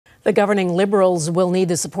The governing Liberals will need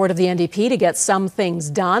the support of the NDP to get some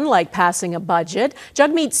things done, like passing a budget.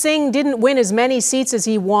 Jagmeet Singh didn't win as many seats as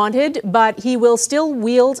he wanted, but he will still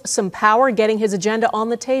wield some power, getting his agenda on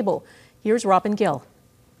the table. Here's Robin Gill.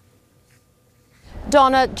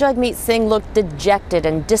 Donna, Jagmeet Singh looked dejected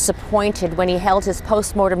and disappointed when he held his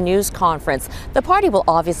post-mortem news conference. The party will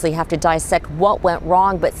obviously have to dissect what went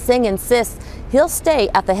wrong, but Singh insists he'll stay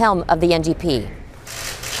at the helm of the NDP.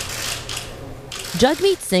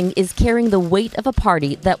 Jagmeet Singh is carrying the weight of a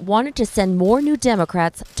party that wanted to send more New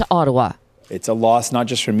Democrats to Ottawa. It's a loss not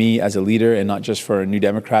just for me as a leader and not just for New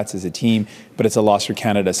Democrats as a team, but it's a loss for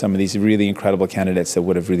Canada, some of these really incredible candidates that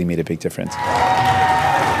would have really made a big difference.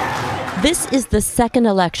 This is the second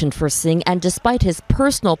election for Singh, and despite his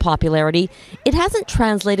personal popularity, it hasn't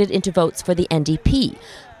translated into votes for the NDP.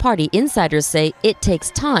 Party insiders say it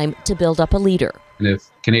takes time to build up a leader. And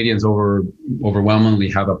if Canadians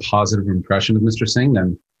overwhelmingly have a positive impression of Mr. Singh,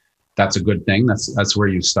 then that's a good thing. That's where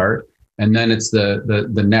you start. And then it's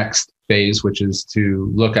the next phase, which is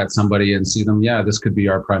to look at somebody and see them, yeah, this could be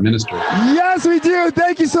our prime minister. Yes, we do.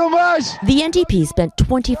 Thank you so much. The NDP spent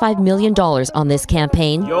 $25 million on this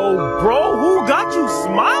campaign. Yo, bro, who got you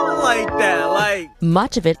smiling like that?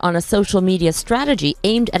 Much of it on a social media strategy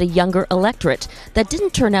aimed at a younger electorate that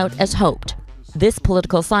didn't turn out as hoped. This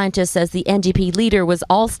political scientist says the NDP leader was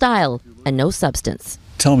all style and no substance.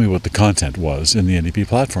 Tell me what the content was in the NDP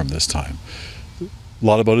platform this time. A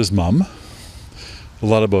lot about his mum, a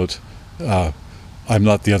lot about I'm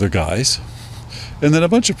not the other guys, and then a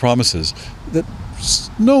bunch of promises that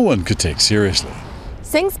no one could take seriously.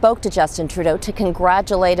 Singh spoke to Justin Trudeau to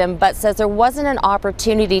congratulate him, but says there wasn't an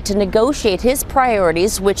opportunity to negotiate his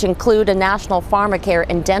priorities, which include a national pharmacare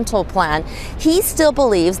and dental plan. He still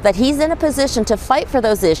believes that he's in a position to fight for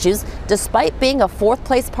those issues, despite being a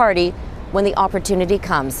fourth-place party, when the opportunity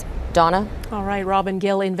comes. Donna? All right, Robin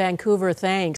Gill in Vancouver, thanks.